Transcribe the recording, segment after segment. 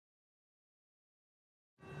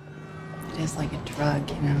is like a drug,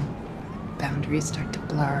 you know? Boundaries start to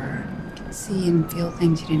blur. You can see and feel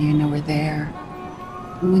things you didn't even know were there.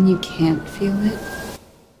 And when you can't feel it...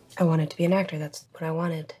 I wanted to be an actor. That's what I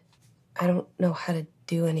wanted. I don't know how to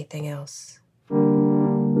do anything else.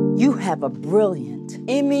 You have a brilliant,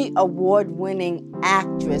 Emmy award-winning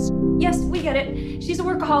actress. Yes, we get it. She's a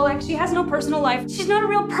workaholic. She has no personal life. She's not a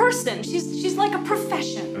real person. She's like a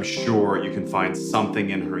profession. I'm sure you can find something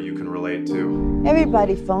in her you can relate to.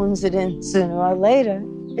 Everybody phones it in sooner or later.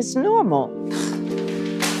 It's normal.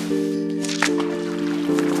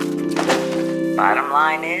 Bottom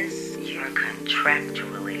line is, you're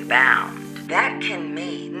contractually bound. That can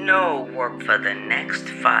mean no work for the next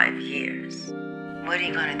 5 years. What are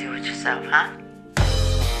you gonna do with yourself, huh?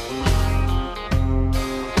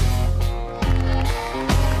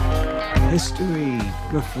 History,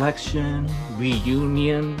 reflection,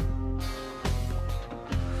 reunion,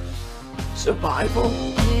 survival.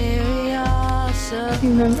 You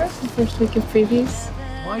remember the first week of previews?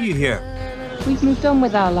 Why are you here? We've moved on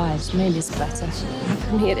with our lives. Maybe it's better.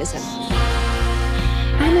 For me, it isn't.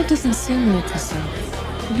 Anna doesn't seem like herself.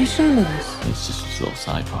 Have you shown her this? It's just a little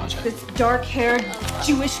side project. This dark-haired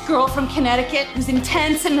Jewish girl from Connecticut who's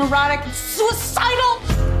intense and neurotic and suicidal.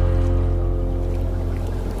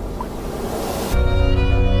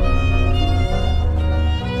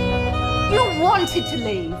 You wanted to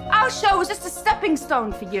leave. Our show was just a stepping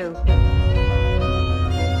stone for you.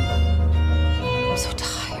 I'm so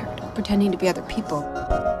tired of pretending to be other people.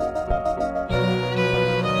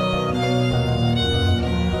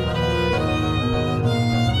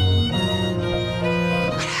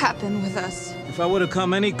 What happened with us? If I would have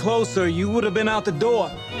come any closer, you would have been out the door.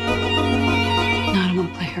 No, I don't want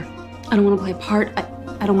to play her. I don't want to play a part.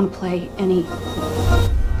 I don't want to play any